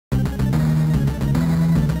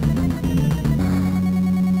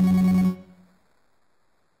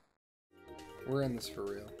We're in this for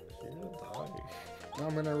real. You're gonna die. No,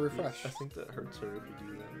 I'm gonna refresh. I think that hurts her if you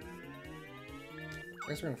do that. I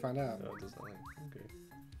guess we're gonna find out. No, it does nothing. Okay.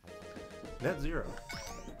 Net 0.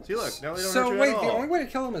 See, look, now they don't hurt So you wait, at all. the only way to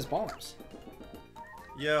kill them is bombs.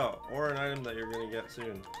 Yeah, or an item that you're gonna get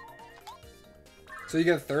soon. So you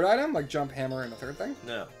get a third item, like jump, hammer, and a third thing?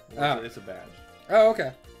 No, Oh. it's a badge. Oh,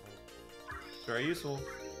 okay. It's very useful.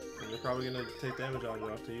 And you're probably gonna take damage on you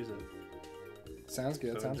off to use it. Sounds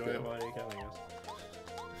good, So sounds enjoy good. it while you can, I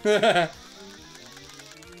guess.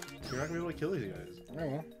 You're not gonna be able to kill these guys. Oh,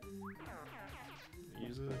 well.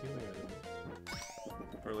 Use a healing item.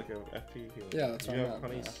 Or like a FP healing. Yeah, that's what you I have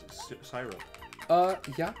meant, honey syrup.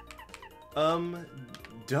 Yeah.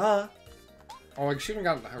 Duh. Oh, I shouldn't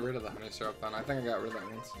have gotten rid of the honey syrup then. I think I got rid of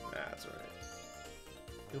that once. That's alright.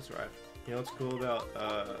 You'll survive. You know what's cool about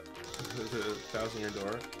the 1,000-year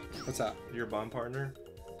door? What's that? Your bomb partner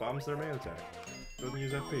bombs their main attack. Doesn't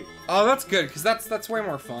use FP. Oh, that's good, because that's way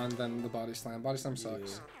more fun than the body slam. Body slam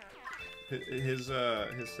sucks. Yeah. His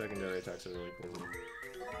secondary attacks are really cool.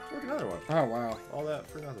 Look, another one. Oh, wow. All that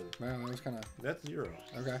for nothing. Wow, that was kind of... That's 0.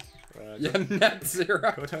 Okay. Go, net 0.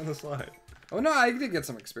 go down the slide. Oh, no, I did get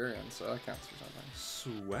some experience, so that counts for something.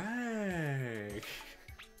 Swag.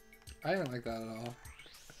 I didn't like that at all.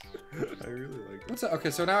 I really like it. What's that?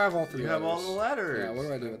 Okay, so now I have all 3 You letters. have all the letters. Yeah, what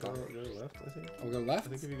do I do with Go them? left, I think. I'll go left? I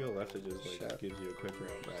think if you go left, it just like Shit. gives you a quick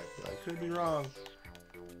round back. But I could be wrong.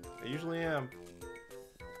 I usually am.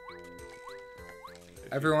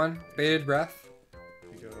 Everyone, bated breath.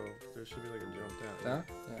 If you go, there should be like a jump down. Down?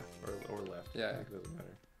 Yeah. Or left. Yeah. It doesn't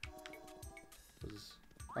matter.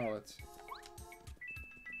 Oh, it's...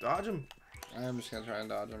 Dodge him. I'm just gonna try and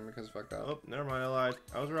dodge him because fuck that. Oh, never mind. I lied.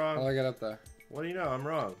 I was wrong. How do I get up there? What do you know? I'm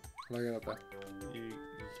wrong. How do I get up there? You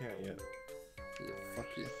can't yet. Yeah, fuck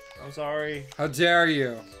you. I'm sorry. How dare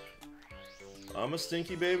you? I'm a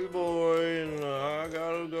stinky baby boy, and I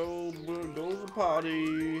gotta go to the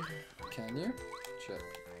potty. Can you? Shit.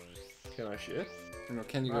 Can I shit? No,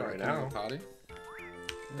 can you Not go right can you now. go potty?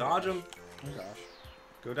 Dodge him. Oh gosh.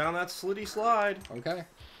 Go down that slitty slide. Okay.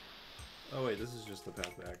 Oh wait, this is just the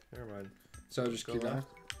path back. Never mind. So just Go keep going. left.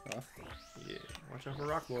 Left. Yeah. Watch out for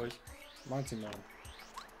rock boys. Monty Mo.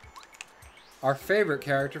 Our favorite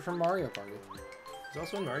character from Mario Party. He's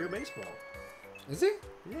also in Mario Baseball. Is he?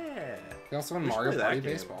 Yeah. He also in We should Mario play that Party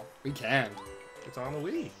game. Baseball. We can. It's on the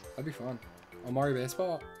Wii. That'd be fun. Oh, Mario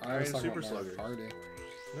Baseball? I was Mario talking Super about Mario Slugger. Party.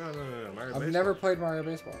 No. Mario I've Baseball. never played Mario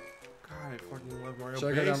Baseball. God, I fucking love Mario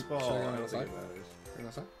Should I go down- Baseball. should I go down I the don't think it side? matters. You know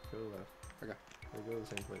what? Go left. Okay. Or go to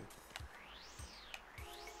the same place.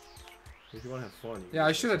 If you want to have fun. Yeah,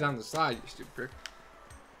 I should have done the slide, you stupid prick.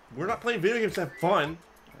 We're not playing video games to have fun.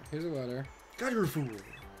 Here's a letter. God, you're a fool.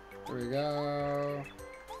 There we go.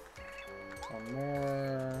 One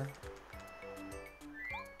more.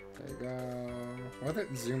 There you go. With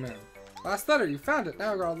it, zoom in. Last letter, you found it.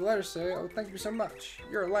 Now I got all the letters say, oh, thank you so much.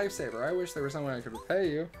 You're a lifesaver. I wish there was someone I could repay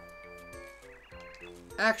you.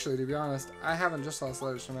 Actually, to be honest, I haven't just lost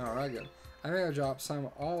letters from now Oregon. I may have dropped some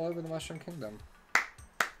all over the Mushroom Kingdom.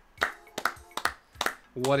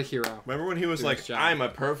 What a hero. Remember when he was Good like, job. I'm a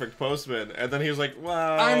perfect postman, and then he was like,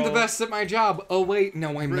 well... I'm the best at my job. Oh, wait,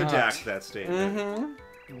 no, I'm not. Redact that statement. Mm-hmm.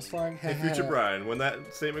 It was fine. Hey, future Brian, when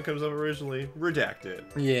that statement comes up originally, redact it.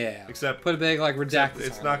 Yeah. Except, Put a big, like, redact.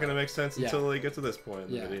 it's not going to make sense Yeah. until they get to this point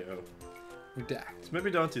in the Yeah. video. Redact. So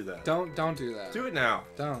maybe don't do that. Don't do that. Do it now.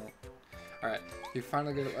 Don't. Alright, you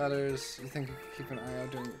finally get letters. You think you could keep an eye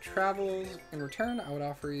out during your travels. In return, I would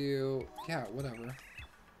offer you... Yeah, whatever.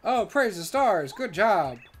 Oh, praise the stars. Good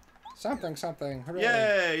job. Something, something. Hooray.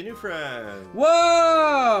 Yay, new friend.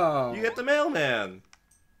 Whoa! You get the mailman.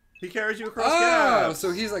 He carries you across Oh, gaps. so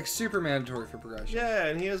he's like super mandatory for progression. Yeah,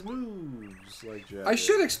 and he has moves like Jack. I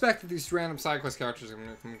should expect that these random side quest characters are going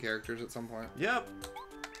to become characters at some point. Yep.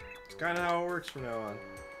 It's kind of how it works from now on.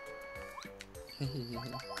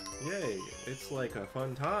 Yay, it's like a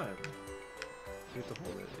fun time. You get to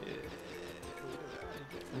hold it. Yeah.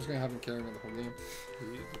 I'm just going to have him carry me the whole game.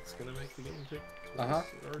 It's gonna make the game take. Uh-huh.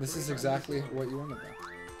 or This 20 is times exactly as long. what you wanted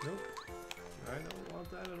though. Nope. I don't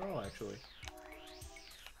want that at all, actually.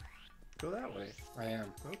 Go that way. I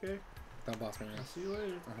am. Okay. Don't boss me I'll around. see you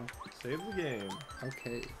later. Uh-huh. Save the game.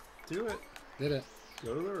 Okay. Do it. Did it.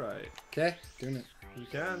 Go to the right. Okay. Doing it. You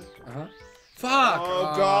can. Uh-huh. Fuck!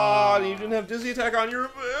 Oh god, you didn't have Dizzy Attack on your...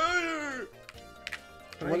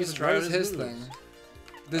 What is his thing?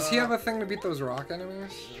 Does he have a thing to beat those rock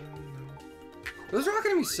enemies? Those rock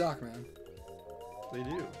enemies suck, man. They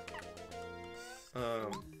do.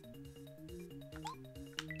 Oh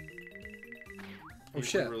you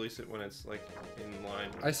shit. can release it when it's like in line.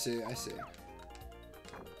 I see, I see.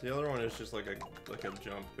 The other one is just like a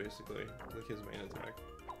jump, basically, like his main attack.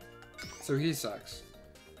 So he sucks.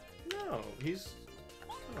 No, he's.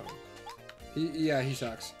 Oh, Yeah, he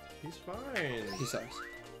sucks. he's fine. He sucks.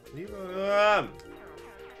 Leave him.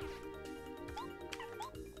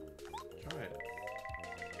 Try it.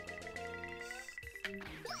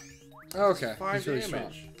 Okay, 5 he's really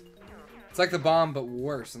damage. strong. It's like the bomb, but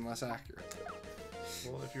worse and less accurate.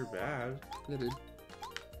 Well, if you're bad, Yeah, dude.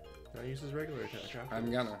 now use his regular attack.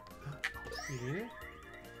 I'm gonna. You mean it?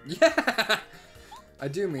 Yeah! I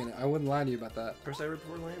do mean it. I wouldn't lie to you about that. Press A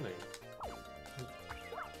before landing.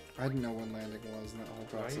 I didn't know when landing was in that whole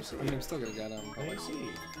process. see. I mean, I'm still gonna get him. But Now you like, see.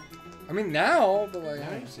 I mean, now, but like,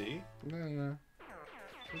 Now you see. no.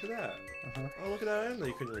 Look at that. Uh-huh. Oh, look at that end that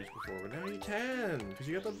you couldn't reach before, but now you can, because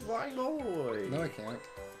you got the blind boy. No, I can't.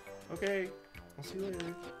 Okay, I'll see you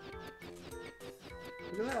later.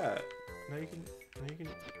 Look at that. Now you can,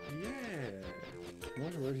 yeah. I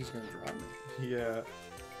wonder where he's gonna drop me. Yeah.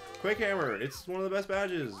 Quake Hammer, it's one of the best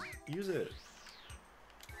badges. Use it.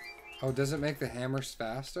 Oh, does it make the hammers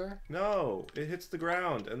faster? No, it hits the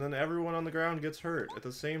ground, and then everyone on the ground gets hurt at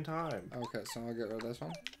the same time. Okay, so I'll get rid of this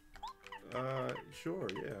one. Sure,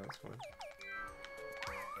 yeah, that's fine.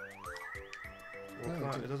 Well, No, it's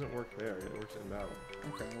not, dude. it doesn't work there, it works in battle.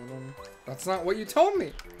 Okay, well then, that's not what you told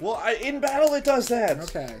me. Well, in battle it does that!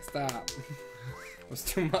 Okay, stop. It was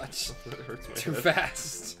too much. That hurts my Too head.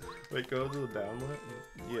 fast. Wait, go to the downlet?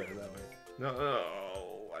 Yeah, that way. No,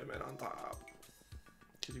 I meant on top.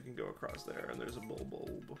 Because you can go across there, and there's a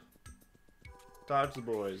bulb. Dodge the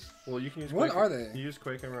boys. Well, you can use What Quake, are they? You use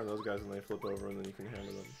Quake Hammer on those guys, and they flip over, and then you can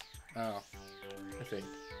handle them. Oh. I think.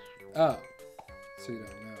 Oh. So you don't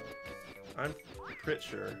know. I'm pretty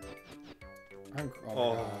sure.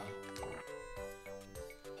 Oh. God.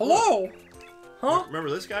 Hello? Huh? Remember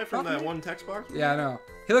this guy from Talk to that me? one text box? Yeah, I know.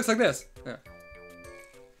 He looks like this. Yeah.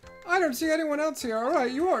 I don't see anyone else here. All right,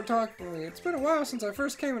 you are talking to me. It's been a while since I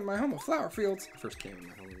first came in my home of flower fields. First came in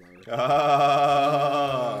my home of flower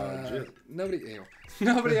Ah,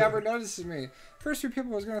 Nobody ever notices me. First few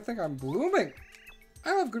people was gonna think I'm blooming.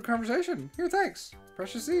 I love good conversation. Here, thanks.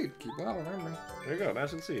 Precious seed. Keep well, remember me. there you go,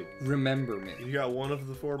 magical seed. Remember me. You got one of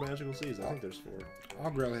the 4 magical seeds. I think there's 4. I'll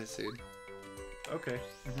grow his seed. Okay.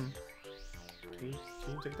 Mm-hmm. Can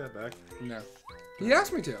you take that back? No. He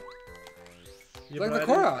asked me to. Yeah, Like but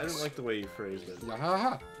the I Koroks. didn't like the way you phrased it.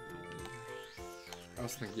 Yahaha. I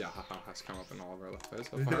was thinking yahaha has come up in all of our let's plays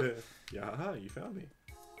so far. Yeah, haha, you found me.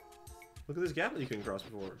 Look at this gap that you couldn't cross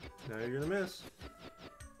before. Now you're gonna miss.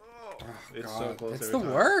 Oh, It's God. so close It's every the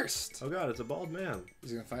time. worst. Oh god, it's a bald man. Is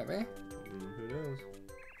he gonna fight me? Who knows?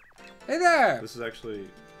 Hey there. This is actually...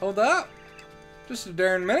 Hold up. Just a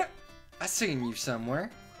darn minute. I seen you somewhere.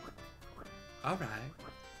 All right.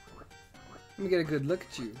 Let me get a good look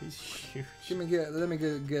at you. He's huge. Let me get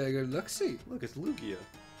a good look. See. Look, it's Lugia.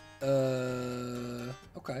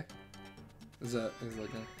 Okay. Is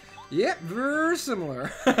looking? Yep, very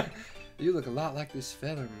similar. You look a lot like this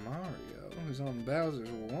fella Mario, who's on Bowser's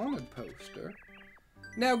wanted poster.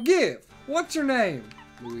 Now give. What's your name?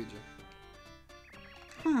 Luigi.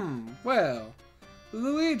 Well,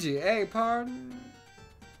 Luigi, pardon?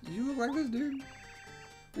 You look like this dude.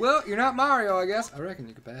 Well, you're not Mario, I guess. I reckon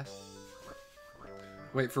you could pass.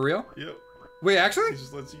 Wait, for real? Yep. Wait, actually? He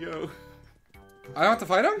just lets you go. I don't have to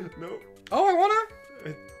fight him? Nope. Oh, I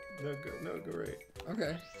wanna? No, go right.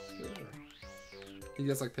 Okay. He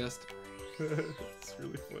gets like pissed. It's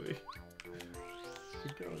really funny.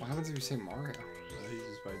 Keep going. What happens if you say Mario? He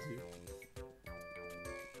just fights you.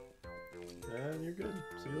 And you're good.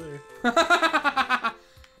 See you later.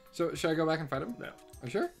 So, should I go back and fight him? No. Are you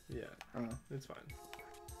sure? Yeah. Oh. It's fine.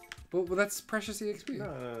 Well, that's precious EXP. No,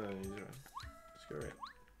 you're fine. Just go right.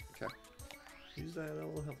 Okay. Use that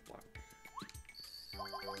little health block.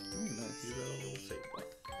 Nice. Use that little safe block.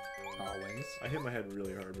 Always. I hit my head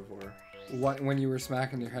really hard before. What, when you were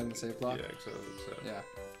smacking your head in the safe block? Yeah, so I was upset. Yeah.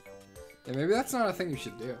 Yeah, maybe that's not a thing you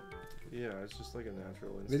should do. Yeah, it's just like a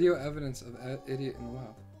natural instinct. Video evidence of idiot in the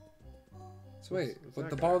wild. So wait, What's with that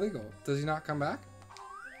the guy? bald eagle, does he not come back?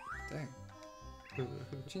 Dang.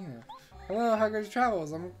 Gina. Hello, how goes your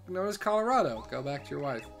travels? I'm known as Colorado. Go back to your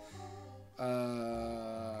wife.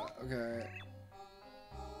 Okay.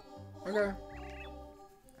 Okay.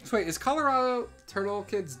 So wait, is Colorado Turtle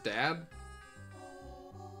Kid's dad?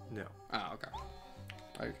 No. Ah, okay.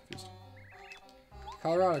 I get confused.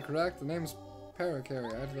 Colorado, correct? The name's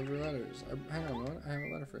Paracarry. I deliver letters. Hang on a moment. I have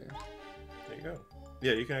a letter for you. There you go.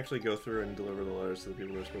 Yeah, you can actually go through and deliver the letters to the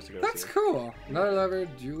people they're supposed to go That's to. cool. Another letter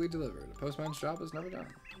duly delivered. A postman's job is never done.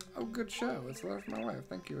 Oh, good show. It's a letter from my wife.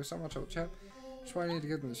 Thank you so much, old chap. Just why I need to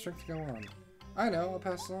give them the strength to go on. I know, I'll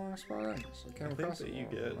pass along a spot X. I came I think across that it. you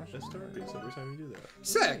get a star piece every time you do that.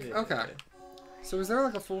 Sick! Yeah. Okay. So is there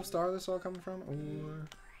like a full star this all coming from? Or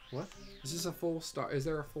What? is this a full star? Is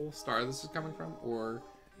there a full star this is coming from? Or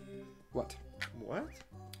what? What?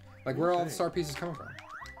 Like where are all the star pieces coming from?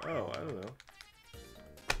 Oh, I don't know.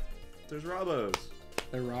 There's Robos.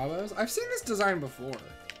 They're Rabos? I've seen this design before.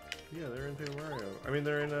 Yeah, they're in Paper Mario. I mean,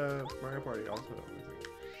 they're in Mario Party also. I think.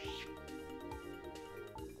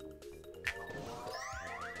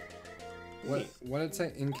 What did it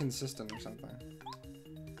say? Inconsistent or something?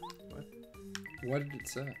 What? What did it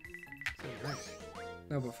say? It said nice.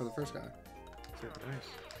 No, but for the first guy. It said nice.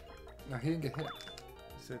 No, he didn't get hit. It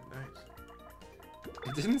said nice.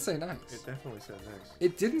 It didn't say nice. It definitely said nice.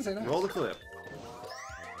 It didn't say nice. Roll the clip.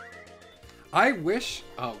 I wish.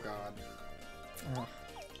 Oh God. Oh,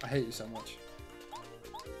 I hate you so much.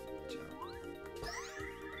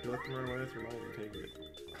 You let them run away with your money and take it.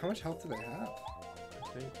 How much health do they have? I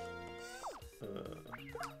think.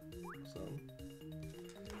 Some.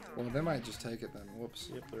 Well, they might just take it then. Whoops.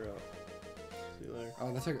 Yep, they're out. See you later.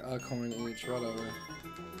 Oh, they took a coin each. Whatever.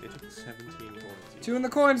 They took 17 coins. 2 in the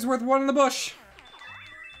coins worth 1 in the bush.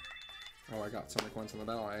 Oh, I got so many coins in the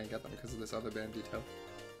battle. I didn't get them because of this other bandito.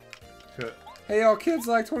 Hey, y'all kids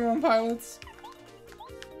like 21 Pilots?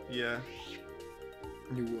 Yeah.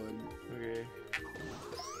 You would. Okay.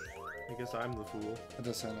 I guess I'm the fool. That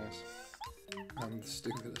does sound nice. I'm the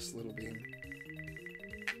stupidest little bean.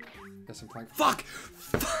 Guess I'm playing. Fuck!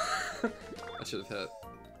 I should have hit.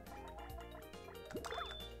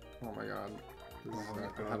 Oh my god. I'm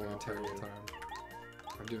having a terrible time.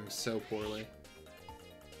 I'm doing so poorly.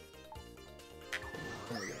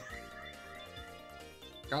 There we go.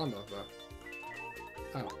 Got them both though.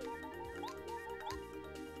 Oh.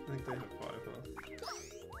 I think they have 5, huh?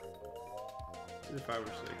 It's either 5 or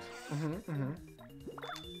 6.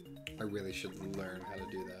 I really should learn how to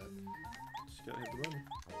do that. Just gotta hit the button.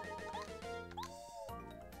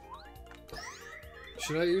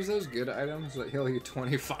 Should I use those good items that heal you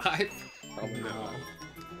 25? Probably No. not.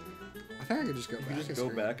 I think I could just go back. You just go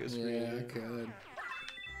back a screen. Yeah, I could.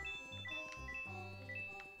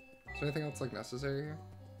 Is there anything else like necessary here?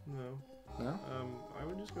 No. No? I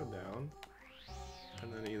would just go down.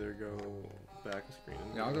 And then either go back a screen.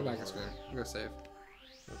 And Yeah, I'll go back a screen. I'll go save.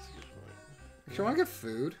 That's a good point. If you want to get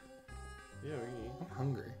food, Yeah, we can eat. I'm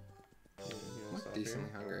hungry. Yeah, you wanna I'm stop decently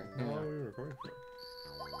here? hungry. How long Yeah. are we recording for?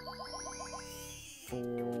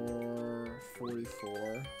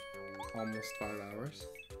 4:44, almost 5 hours.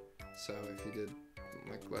 So if you did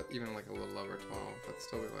like even like a little over 12, that'd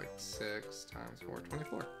still be like 6 times 4,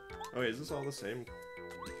 24. Oh, wait, is this all the same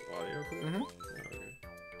audio clip? Mm-hmm. Oh, okay.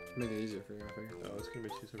 Make it easier for you, I figure. Oh, it's gonna be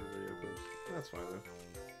 2 separate video clips. That's fine though.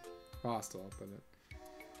 Oh, I'll still upload it.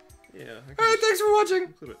 Yeah. Alright, thanks for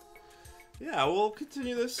watching! Clip it. Yeah, we'll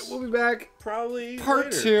continue this. We'll be back. Probably Part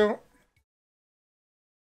later. 2.